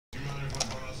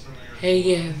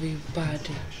Hey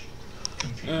everybody,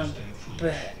 I'm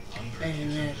back,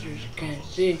 and as you can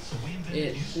see,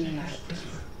 it's not.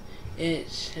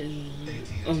 It's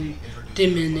 10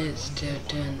 minutes till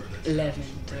 11:30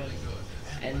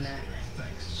 at night.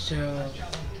 So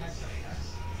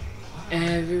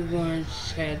everyone's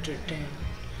settled down.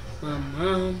 My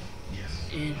mom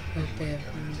in her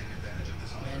bedroom,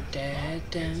 my dad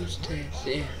downstairs,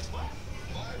 yeah.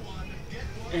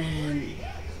 And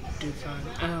to find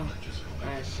out,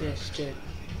 my sister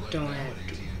don't have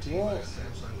to work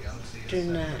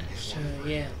tonight, so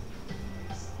yeah.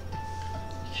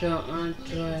 So I'm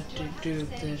trying to do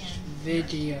this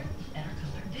video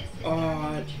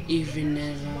all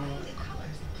evening long.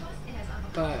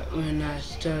 But when I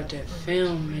started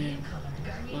filming,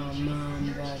 my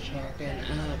mom was walking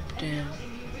up, down,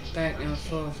 back and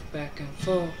forth, and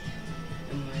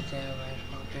my dad was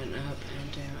walking up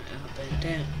and down, up and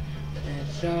down. And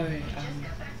sorry, I'm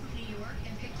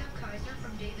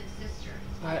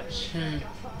watching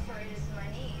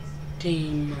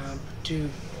Team Up 2.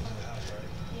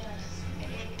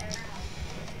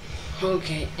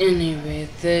 Okay, anyway,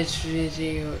 this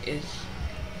video is,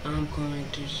 I'm going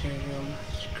to show you my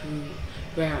screw,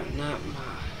 well, not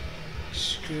my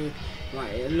screw, what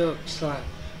it looks like,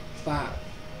 but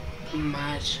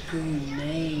my screw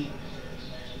name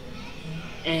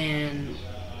and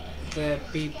the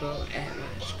people at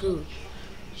my school.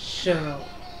 So,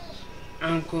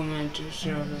 I'm going to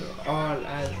show you all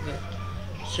of it.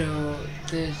 So,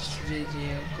 this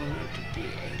video is going to be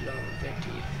a long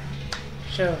video.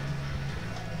 So,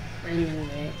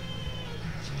 anyway,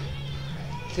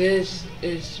 this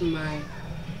is my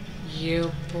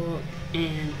yearbook,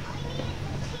 and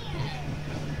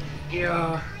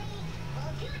y'all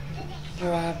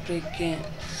probably can't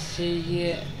see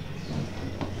it,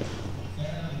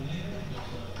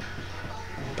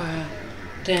 but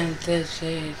then this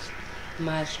is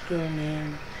my school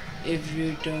name. If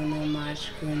you don't know my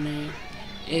school name,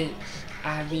 it's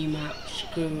Ivy Mount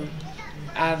School,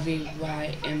 IvyMountSchool,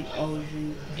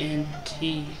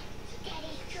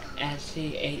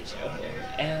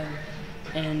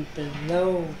 and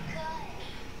below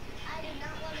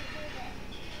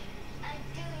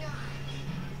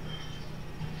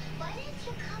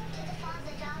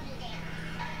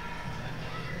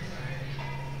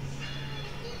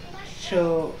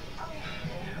so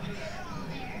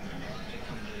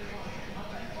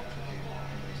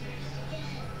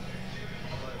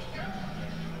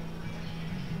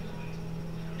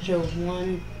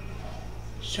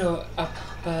so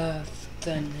above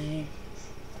the name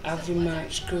Ivy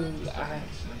Mount School, I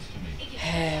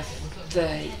have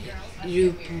the,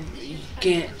 you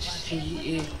can't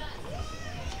see it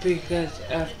because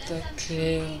of the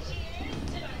clear,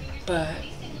 but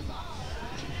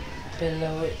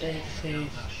below it says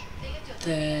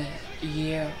the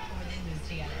year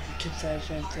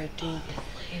 2013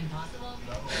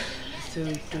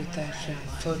 through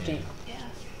 2014.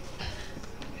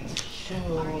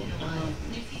 So,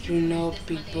 you know,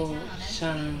 people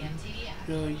sign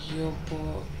your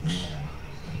yearbooks,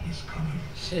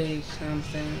 say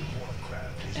something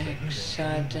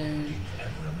exciting,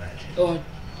 or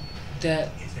that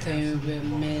they will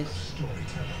miss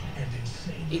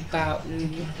about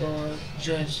you, or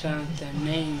just something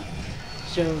name.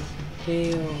 So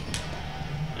here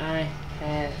I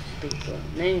have people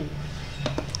names.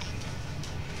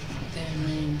 Their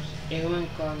names: Aaron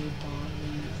Garibon,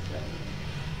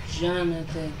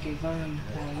 Jonathan Kevon,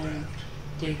 Helen,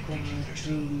 Daquan,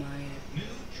 Drew Meyer,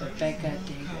 Rebecca,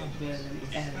 David, William,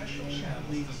 Ellen, Lena,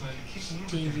 Reeve,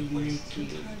 Stevie, Nikki,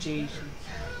 Jason,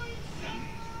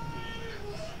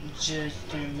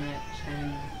 Justin, Max,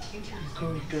 Hannah,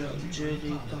 Cooper,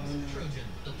 Judy, Bonner,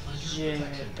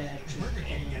 Jared, Patrick,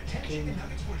 and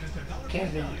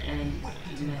Kevin, and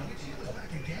Matthew.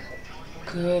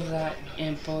 Good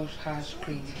in both high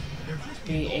school,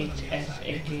 BHS,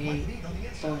 aka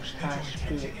both high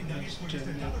school, Mr.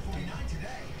 Mickton.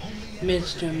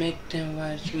 Mr. Mickton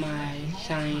was my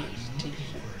science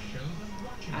teacher.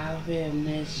 I will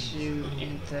miss you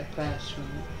in the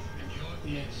classroom,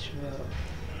 Miss Rowe.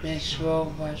 Miss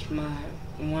Rowe was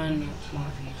one of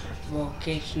my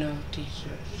vocational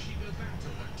teachers.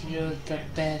 You're the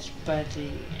best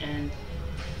buddy, and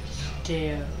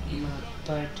still my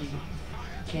buddy.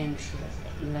 Kendra,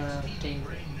 love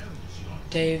David.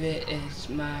 David is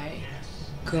my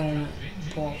current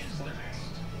boyfriend.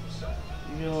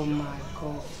 You're my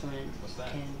girlfriend,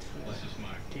 Kendra.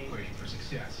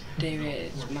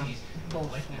 David is my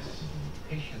boyfriend.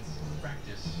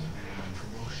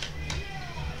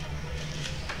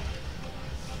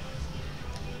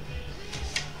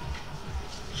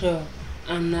 So,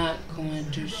 I'm not going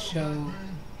to show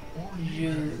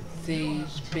you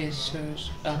these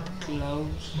pictures up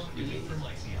close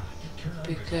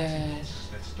because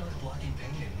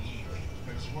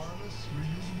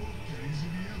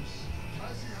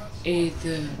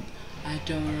either I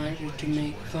don't want you to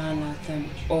make fun of them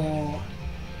or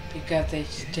because they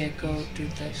still go to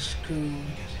the school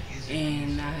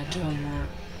and I don't want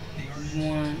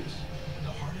one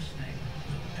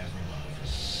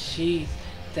she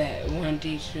that one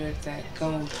teacher that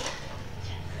goes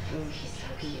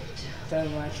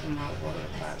otherwise I'm not worried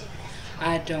about it.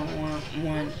 I don't want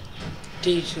one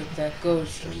teacher that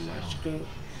goes to my school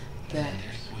that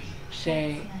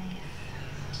say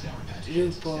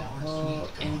you put her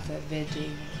in the video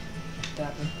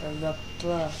that blah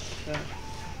blah blah.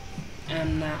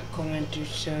 I'm not going to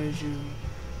show you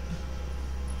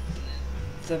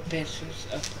the pictures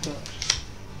of course.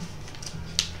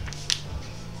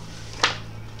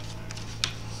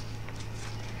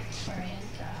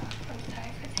 Miranda, I'm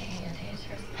sorry for taking a day to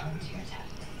respond to your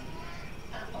text.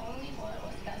 Only want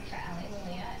what's best for Allie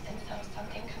Malia, and so if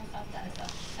something comes up that is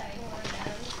upsetting one of them,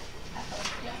 I feel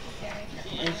it's necessary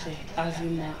for It's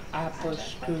Azuma Apple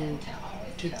School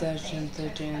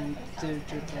 2013 through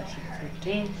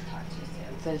 2015.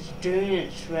 The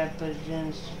students'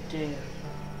 representative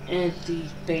and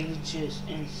these pages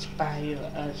inspire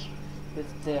us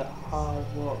with their hard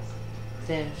work,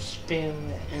 their spirit,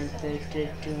 and their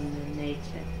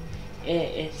determination.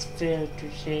 It is fair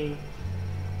to say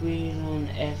we learn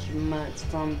as much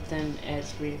from them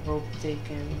as we hope they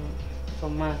can learn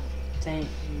from us. Thank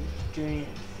you,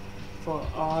 students, for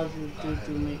all you do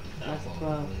to make us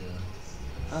proud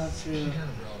of you. She kind of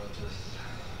brought up this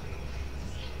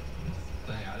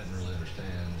thing I didn't really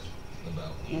understand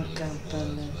about really what it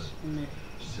was, but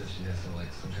she said she has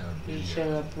some kind of We video.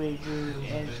 celebrate you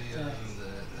as Video the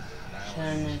that son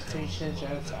Allie and was telling princess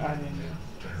someone of that Artemis.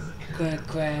 to her character.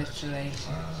 Congratulations.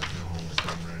 Go home and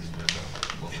tell Miranda about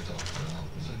what we talked about.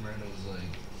 So Miranda was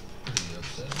like pretty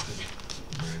upset because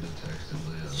Miranda texted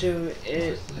Leah. So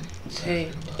it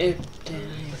take it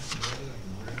down.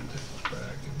 Miranda texted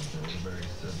back and it was a very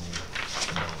civil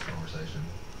conversation.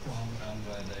 Well, I'm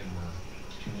glad they were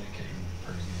communicating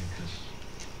pretty good because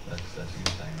that's a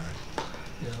good thing, right?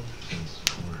 Yeah. Since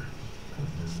we're more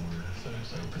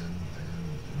open and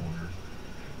more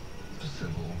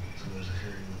civil. So there's a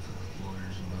hearing with the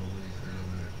lawyers in about a week. They're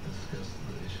going to discuss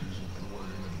the issues with the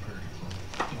wording of the purge plan.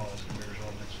 Oh, it's going to be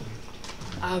resolved next week.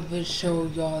 I will show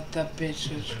y'all the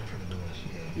pictures,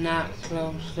 not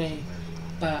closely,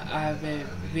 but I will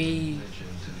read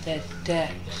the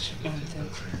text on them.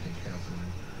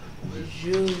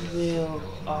 You will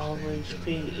always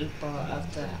be a part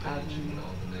of the Avima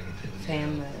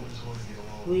family.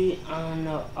 We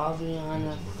honor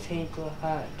Ariana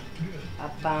Finkelhut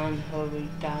upon her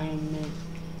retirement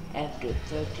after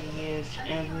 30 years,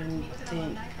 and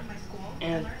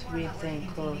we thank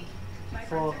her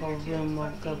for her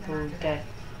remarkable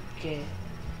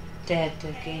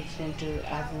dedication to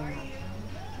Avima.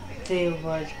 There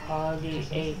was hardly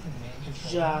a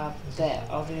job that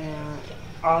Ariana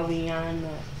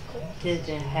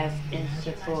didn't have in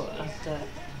support of the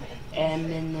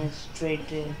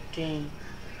administrative team.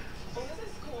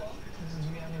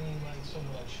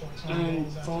 And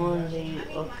formally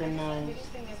organized,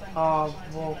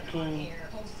 hard-working,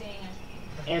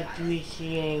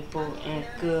 appreciable, and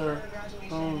good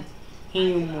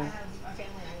humor.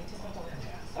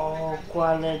 All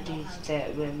qualities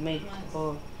that will make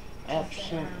her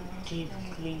absence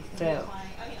deeply felt.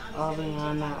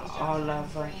 Ariana, all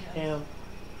of us here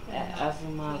at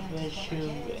Avima wish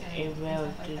you a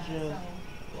well-deserved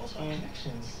and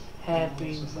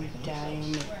happy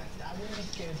retirement.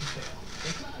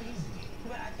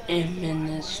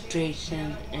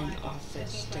 Administration and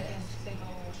office staff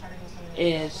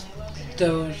is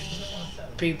those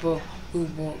people who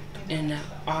work in the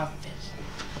office.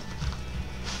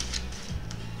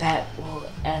 That will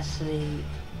Ashley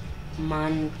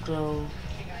Monclo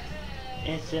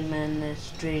is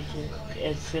administrative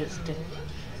assistant.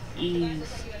 Eve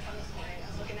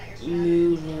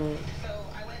Mueller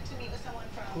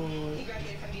for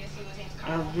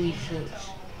our research.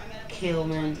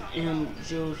 Kilman M.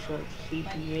 Joseph,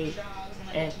 CPA,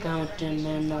 accountant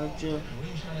manager.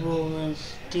 Roland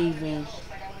Stevens,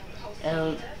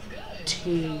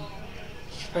 LT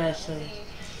specialist.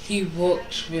 He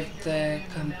works with the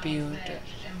computers.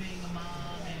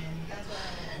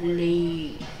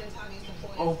 Lee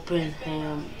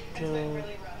Oppenham to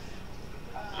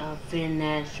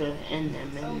financial and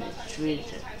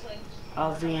administration.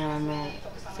 Aviana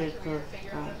Ficker,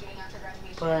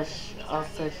 press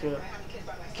officer.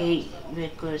 Kate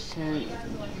Nicholson,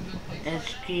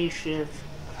 executive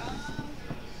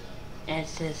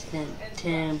assistant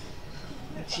Tim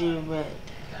Jewett,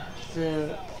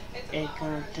 the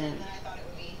accountant,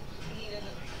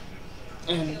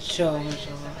 and so on and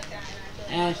so on.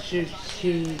 As you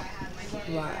see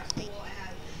why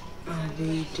I'm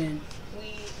reading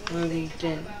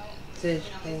this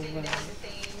whole way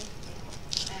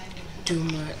too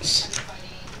much.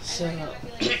 So,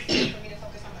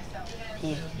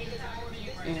 yeah.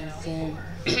 And then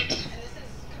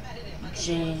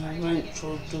Jane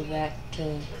Winchell,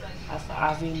 director of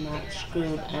Ivy Max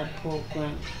School and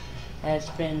Programs, has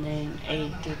been named a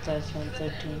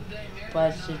 2013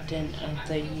 President of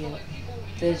the Year.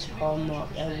 This Hallmark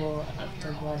Award of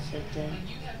the President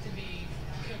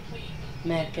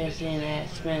magazine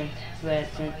has been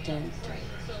president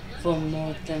for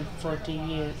more than 40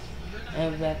 years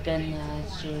and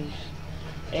recognizes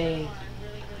a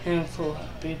handful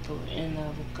of people in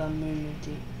our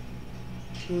community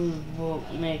whose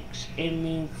work makes a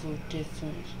meaningful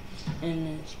difference and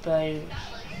inspires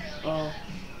all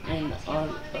and all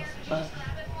of us.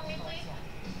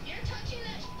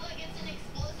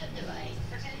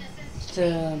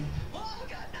 The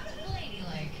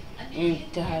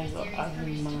entire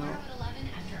Alamo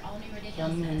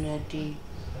community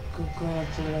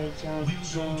congratulates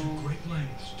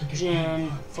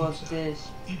Jen for this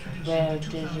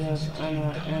well-deserved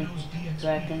honor and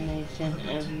recognition.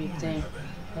 Everything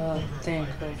thank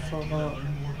her for her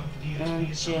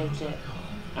unshakable,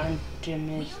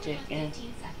 optimistic, and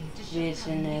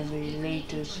visionary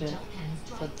leadership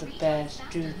for the past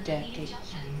 2 decades.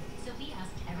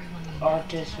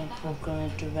 Autism Program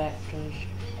Directors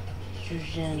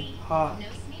Susan Hart,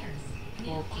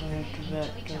 Program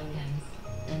Director,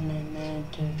 and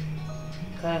Amanda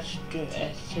Custer,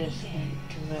 Assistant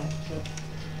Director.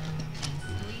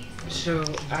 So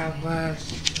I was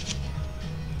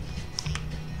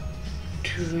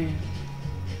doing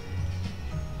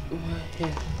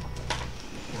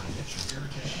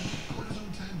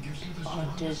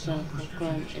Autism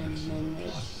Program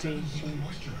Administration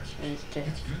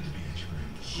instead.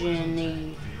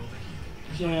 Jenny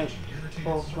Camp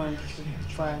Program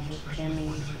Supervisor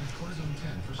Kenny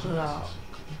Clark.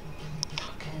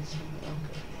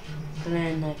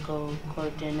 Clinical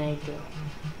Coordinator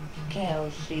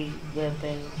Kelsey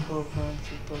Rebel Program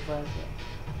Supervisor.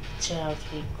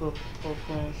 Chelsea Group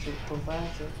Program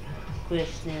Supervisor.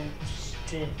 Christian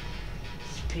Strick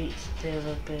Speech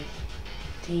Therapist.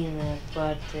 Tina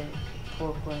Project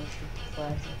Program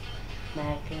Supervisor.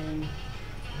 Megan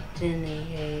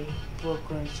Denny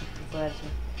Program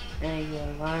Supervisor. And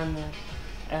Yolanda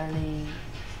Eileen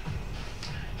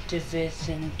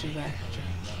Division Director.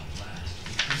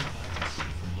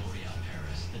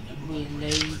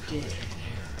 Related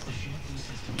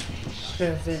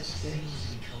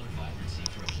services,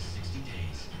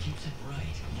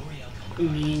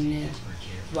 meaning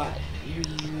what we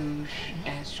use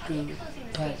as school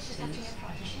buses,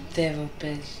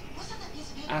 therapists,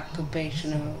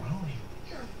 occupational,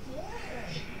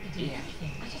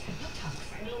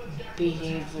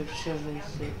 behavior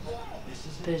services,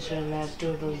 special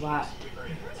actor Watt,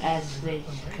 Ashley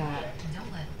Scott,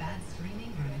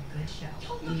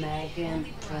 Megan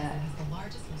Pratt,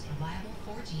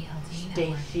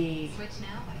 Stacy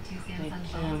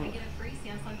McCam,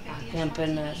 I can't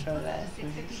pronounce her last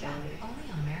name, sorry,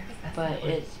 but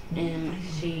it's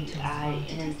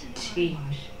McIntyre,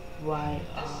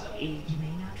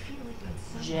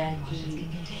 Jackie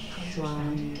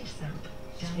Swan,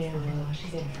 Sarah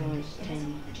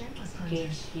Kipling,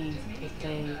 Casey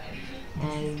Piquet,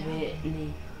 and Whitney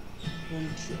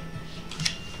Hendricks.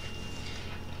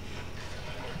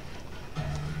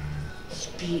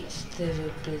 Speech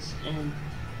therapists and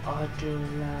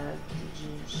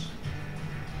audiologists.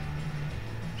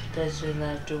 Special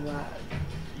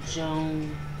Joan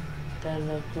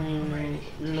Pellegrino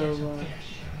Lower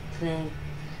Clinical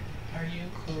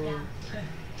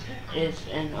is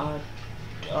an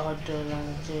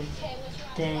audiologist.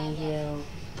 Danielle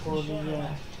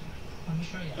Poliat,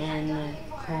 Anna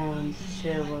Combs,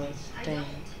 Sarah Stain,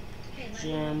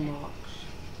 Jan Marks,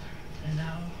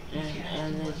 and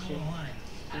Elizabeth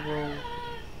Rowe.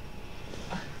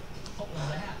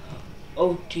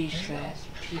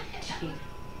 OT/PT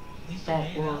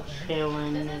Backward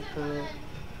Sharon Nicholas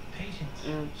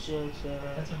and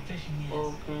Joseph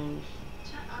Organs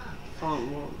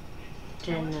Frontward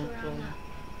Jennifer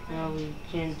Mary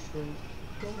Kinsler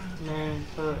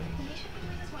Manford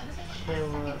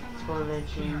Sarah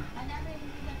Fullerton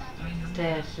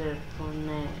Tasha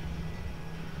Fournette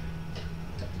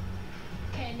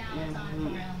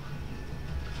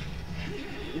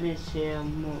Michelle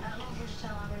Moore,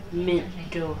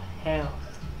 Mental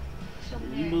Health,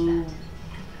 Lou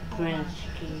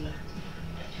Prinsky,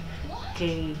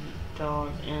 Kay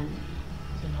Dog, and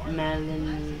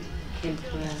Melanie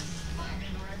Kempler.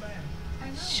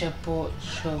 Support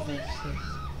services,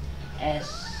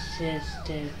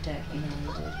 assistive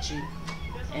technology,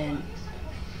 and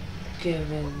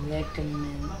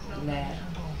Government Lab.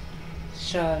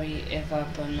 Sorry if I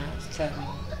pronounced that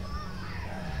wrong.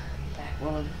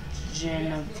 Backward.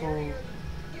 Jennifer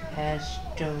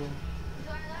Heston,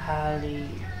 Holly,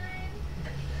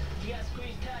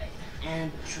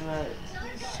 Andrew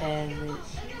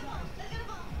Savage,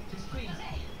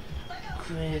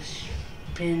 Chris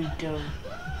Pinto,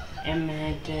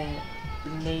 Amanda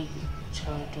Lake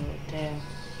Charter,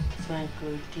 Franco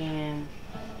DM,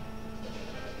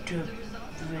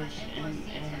 Dubris,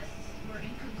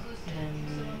 and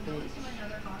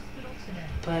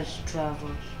Bus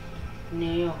Travels,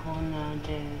 Neil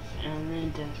Hernandez, and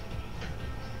Linda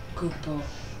Cooper.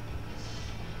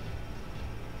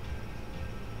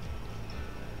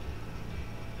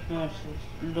 Nurses,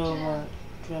 Laura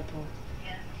Triple,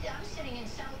 Yeah, I'm sitting in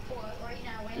Southport right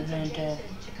now waiting for Linda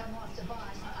Jason to come off the bus.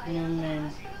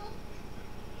 Newman,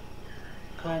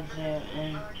 Kaja,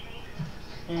 and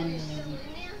Are you still in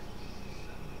there?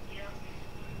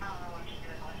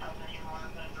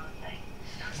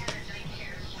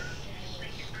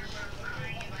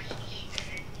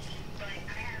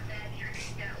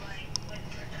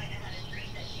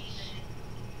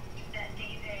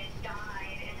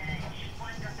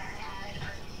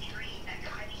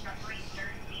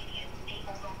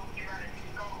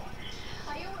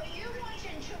 Are you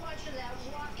watching too much of that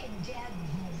Walking Dead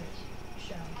movie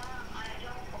show?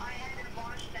 I haven't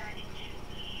watched that in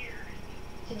 2 years.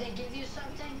 Did they give you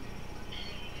something?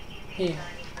 here.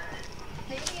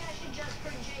 Maybe I should just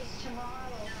bring Jace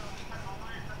tomorrow.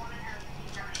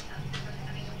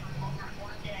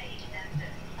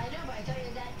 I know, but I tell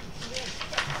you that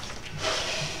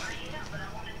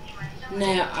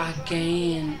Now I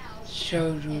can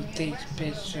show you these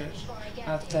pictures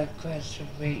of the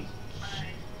graduates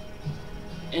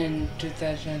in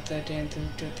 2013 through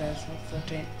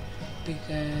 2014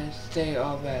 because they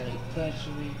already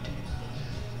graduated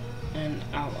and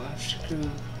out of school.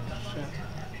 So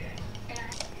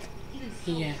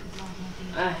yeah,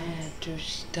 I had to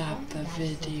stop the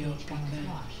video because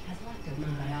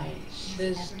my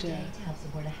sister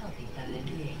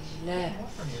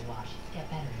left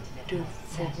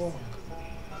for work.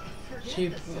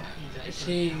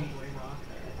 She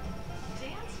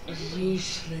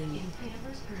usually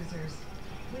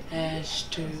has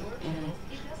to,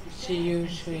 she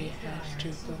usually has to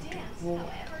go to work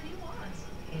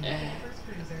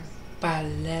by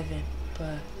 11,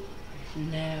 but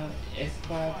now it's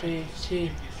probably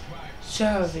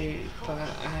sorry, but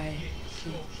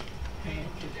she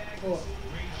had to work,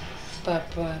 but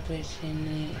probably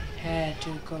she had to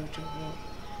go to work,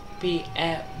 be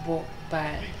at work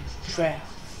by 12,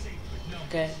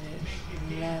 because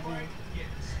it's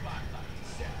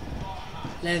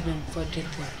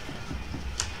 11:43.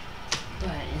 But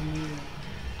anyway,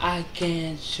 I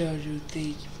can show you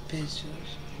these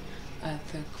pictures of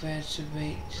the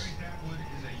graduates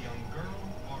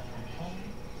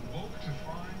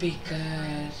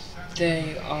because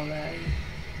they already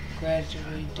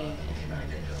graduated.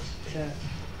 So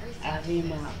I read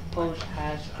my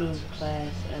post-high school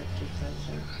class of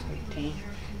 2014.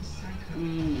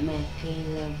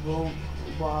 Michaela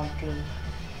Walter,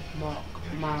 Mark,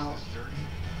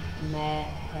 Matt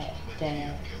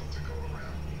Haddad,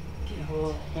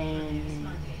 Will Hanley.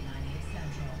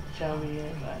 Sorry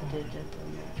if I didn't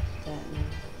pronounce that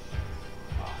name.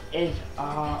 It's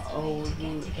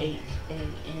Rouhanian.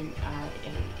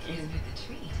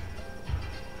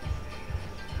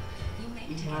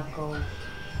 Michael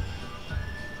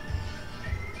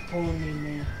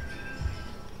Ponyman,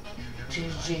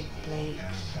 J.J. Blake,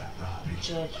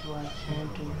 Judge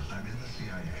Washington,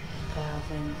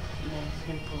 Calvin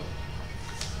Simple.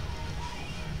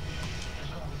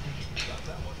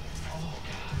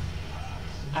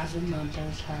 I remember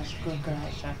those high school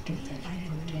guys after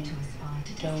 2014,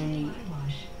 Tony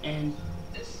and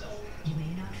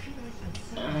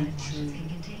Andrew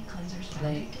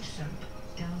Blake.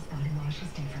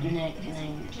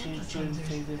 Nickname J.J.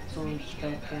 favorite food,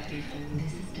 spaghetti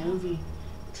favorite movie,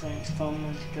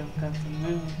 Transformers, Joke of the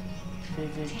Moon,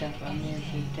 favorite duck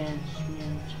American dance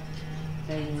moves,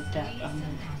 favorite duck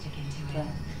American,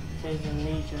 favorite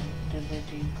laser, the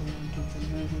lady going to the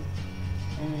movie,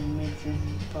 and then making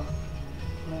book,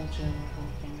 laser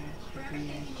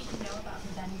organized.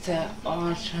 The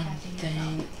awesome thing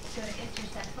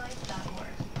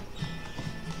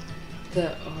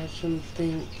the awesome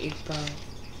thing about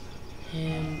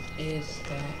him is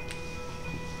that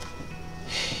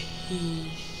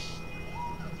he's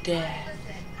dead.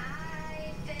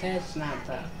 That's not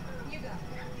the... You go.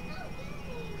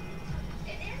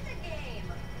 It is a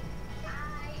game. I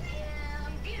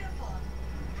am beautiful.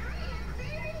 I am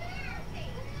very nasty.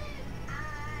 I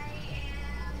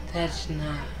am... That's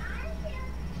not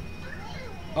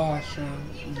awesome.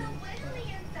 You go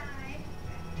Wesley inside.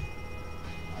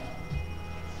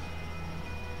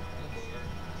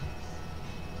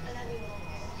 I love you.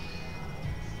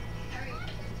 Hurry.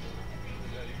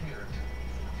 Yeah, you can get her.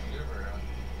 Give her a...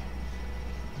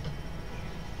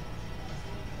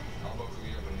 I'll both of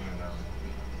you up and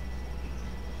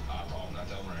I told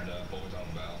Miranda what we're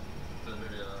talking about. The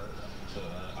video, so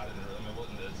I didn't really, I mean, it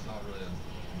wasn't, it's not really a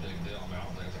big deal. I mean, I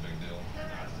don't think it's a big deal.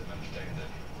 I just didn't understand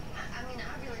it. I mean,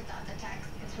 I really thought the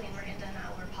texts between Miranda and I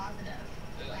were positive.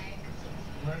 Yeah. Like,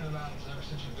 Miranda and I, ever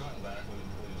since you've gotten back,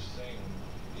 we've seen,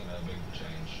 you know, a big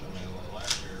change. I mean,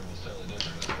 last year was totally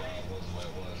different. That's why it was the way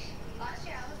it was. last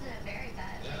year I wasn't very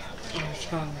bad. Yeah, I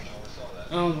saw we it. saw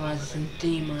that. I was in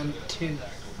Demon too.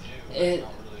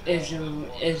 If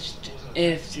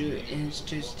you're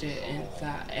interested in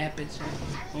the episode,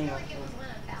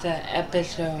 the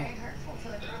episode, Very hurtful to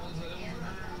the It girls. was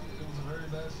a very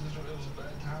bad situation. It was a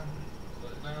bad time.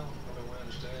 But now, I mean, we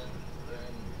understand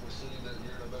and we see that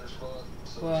you're in a better spot.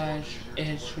 So was it's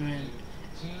is easier to work when with you.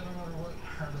 So, yeah, no matter what,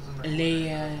 how does it make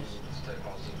Leah's stay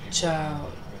positive people?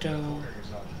 child, I mean,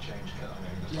 it's not to change, I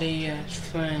mean, it's not to Leah's change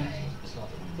friend, It's not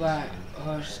that we what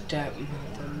her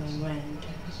stepmother Miranda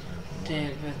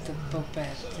did with the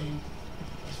puppet thing.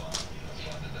 That's why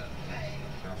I did that. I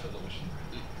feel that we should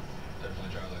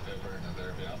definitely try like parenting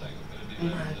therapy. I think it'd be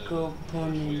better Michael if we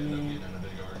Bunnyman, end up getting in a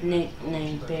big argument.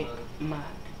 nicknamed Big Mac,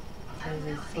 I for don't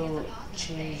the know, I think it's a food, positive thing.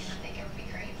 cheese, I think it would be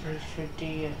great for fish for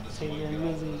deer, for the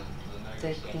movie,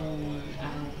 the King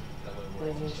and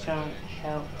with the song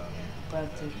Help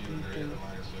Brothers People,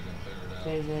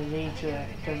 for the leisure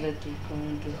activity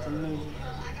going to the movie,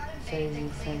 for the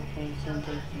sensation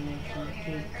destination,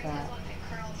 Peacock,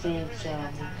 theme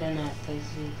song, weekend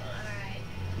activity,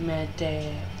 my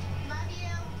dad.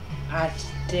 I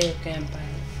still can't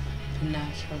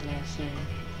pronounce her last name.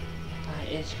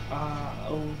 It's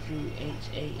Rouhanen.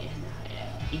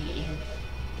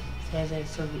 Feather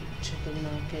fruit, chicken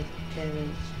nugget,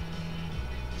 carrots,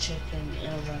 chicken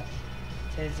and rice.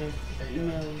 Favorite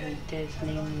movie,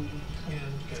 Disney movie.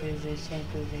 Favorite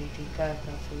Sacred Lady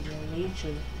Gaga. Favorite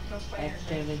leisure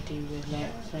activity,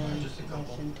 relaxing,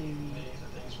 watching TV.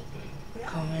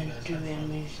 Going to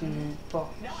amusement park,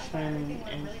 swimming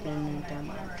and spending time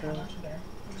outdoors.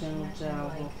 Films are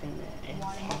working in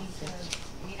office.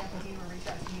 Meet up with you or reach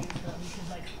out to you so that we could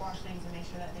like squash things and make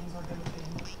sure that things are good with you.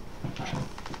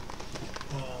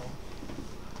 Well,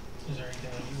 is there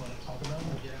anything that you want to talk about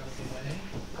or get out of the way?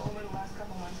 Over the last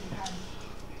couple months, we've had a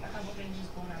couple things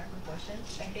just blown out of proportion.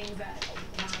 Like things that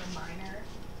were minor.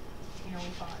 You know, we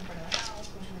fought in front of the house,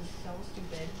 which was so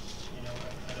stupid. You know, I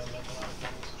know like a lot of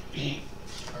things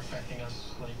are affecting us,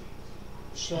 like,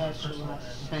 Joshua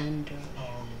Sander,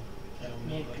 I don't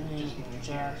know, like, just nickname moving Josh,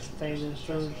 here, favorite just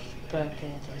food, stressing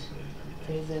spaghetti. like,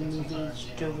 Favorite movies,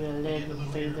 Story Little,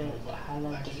 favorite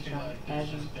highlight I just the feel song, like it's Adam,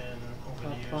 just been over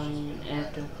the years, playing just been a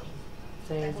actor, matter of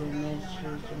favorite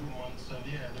message, months of,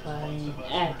 yeah, there's months playing of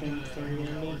us acting, were good, favorite you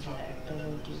know, we're leisure talking, and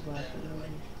then activity, just watching then,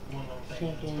 movies, one little thing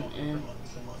thinking that's going and for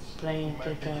months and months. playing My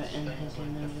guitar biggest and thing was,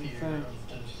 hitting like, on the your fear friends. of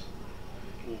just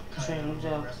kind Turns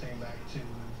of out, regressing back to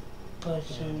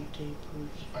pushing people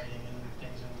fighting and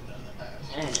things that we've done in the past.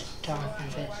 and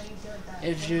Dogfish.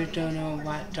 If you don't know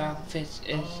what Dogfish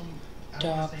is,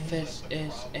 Dogfish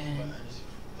is an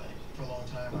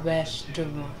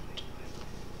restaurant.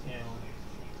 You know,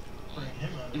 bring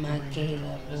him on to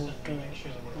Michaela bring him on to make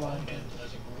sure that we're all Walter, good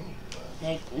as a group, but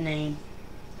nickname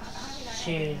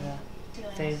Sheila,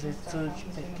 favorite food,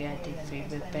 spaghetti,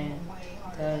 favorite band,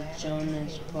 the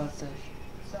Jonas Brothers,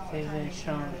 favorite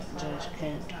song, just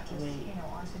can't wait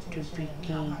to be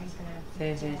king,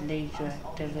 favorite leisure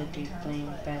activity,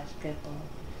 playing basketball,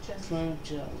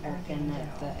 dreams of working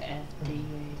at the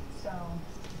FDA. So,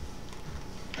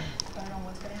 I don't know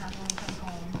what's gonna happen when we come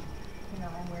home, you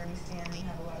know, and where we stand. We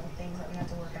have a lot of things that we have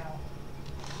to work out.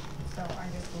 So I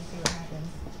guess we'll see what happens.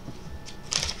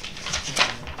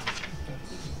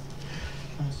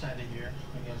 I'm sad to hear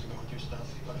you guys are going through stuff,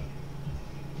 but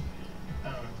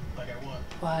I don't know, like I want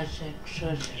Project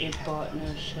such a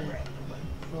partnership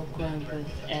program with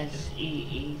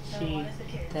SEEC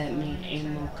that means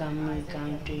in Montgomery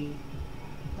County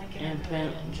and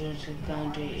Prince George's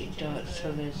County adult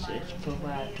services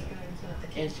provider.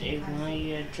 is a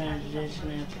one-year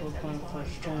transitional program for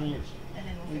students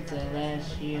in the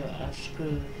last year of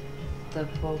school. The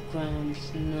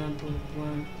program's number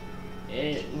one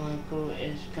goal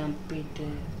is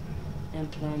completed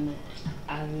employment.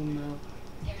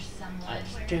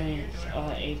 Students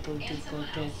are able to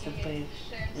participate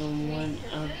in one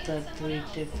of the 3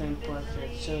 different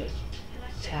buses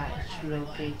tracks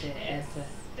located at the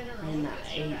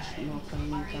NIH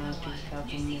Montgomery County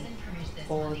government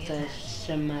or the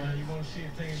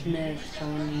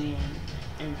Smithsonian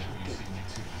Institute.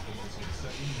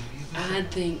 I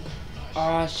think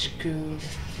all schools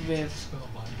with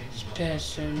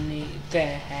special needs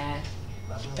that have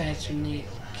special needs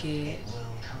kids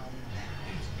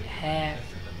have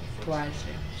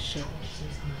projects. So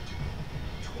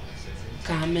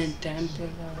comment down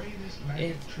below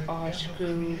if all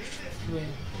schools with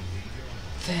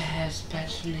that have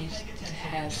special needs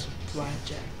has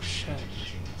projects.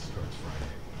 Such.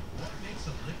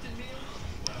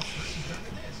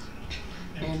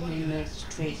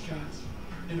 Administration.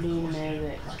 Lee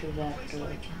Merritt, director.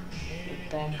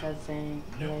 Rebecca Van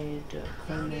Clay, the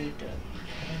coordinator.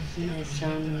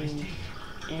 Smithsonian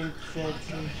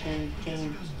introducing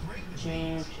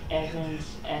James Evans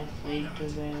as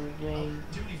leader, Ray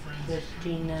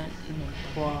Christina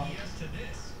Nepal.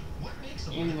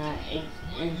 In the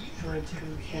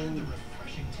introducing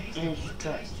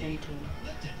instruction to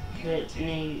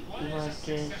Whitney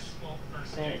Waters,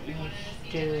 Whitney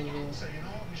Stewart,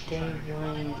 Dave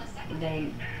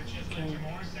Lincoln,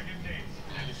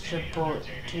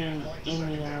 supporting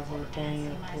Emilia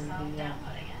Daniel Puglia,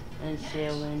 and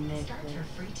Sarah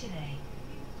Nicholas.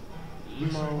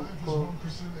 Local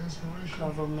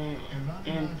government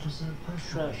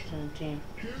instruction team,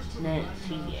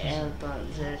 Nancy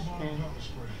Albert-Zeston,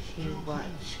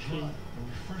 Shiwatsky,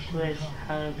 Chris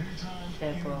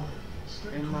Hugg-Several,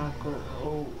 and Michael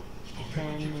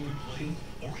O'Shaughnessy.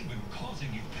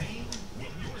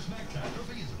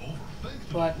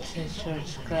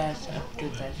 Practitioners class of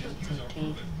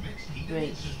 2013,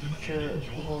 Richard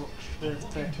works with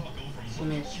the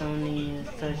Smithsonian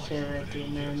Facility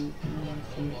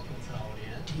Management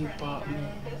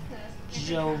Department.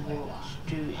 Joe works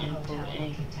to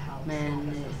implement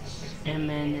and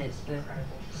manage the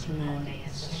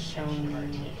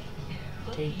Smithsonian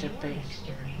database.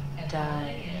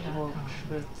 Di works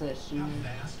with the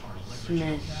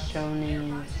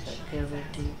Smithsonian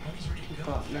Security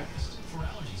Department.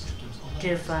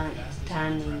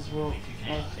 Tiny works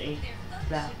as a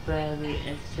library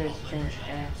assistant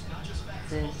at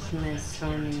the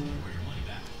Smithsonian.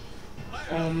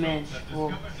 Miss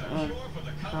works on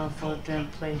comforting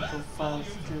playful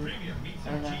files through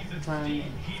electronic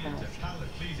files.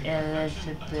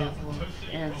 Elizabeth works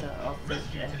in the office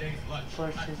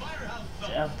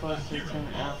as position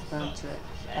of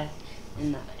contracts in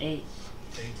the 8th.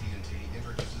 AT&T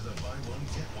introduces a buy one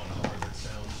get one offer that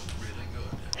sounds really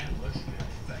good. And listen,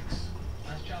 thanks.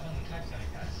 Nice job on the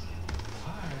typesetting, guys.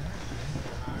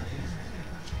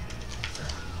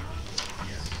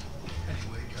 Yes.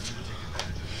 Anyway, come in to take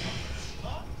advantage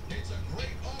of it. It's a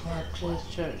great offer.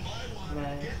 Church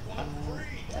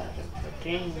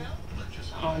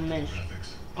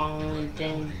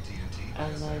Arlington,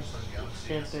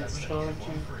 Elizabeth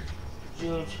Georgian,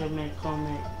 Georgia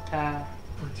McCormick, Ty,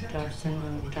 Dawson,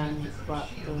 Tony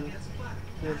Blackburn,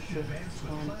 Richard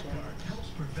Fontaine.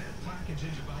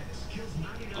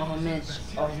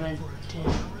 Arlington,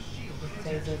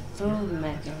 favorite food,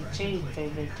 mac and cheese,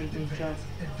 favorite TV show,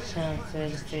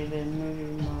 Seinfeld, favorite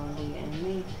movie, Molly and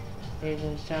me,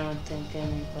 favorite song, Think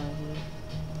Anybody,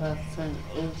 Puffin,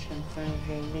 Ocean,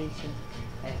 Revelation,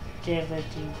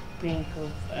 activity, brink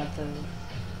of other,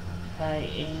 high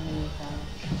any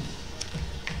house.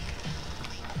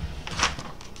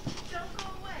 Don't go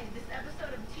away. This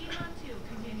episode of Teen on 2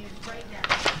 continues right now.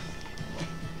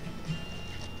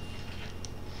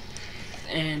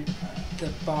 And the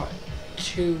part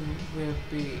 2 will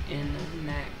be in the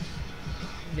next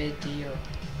video.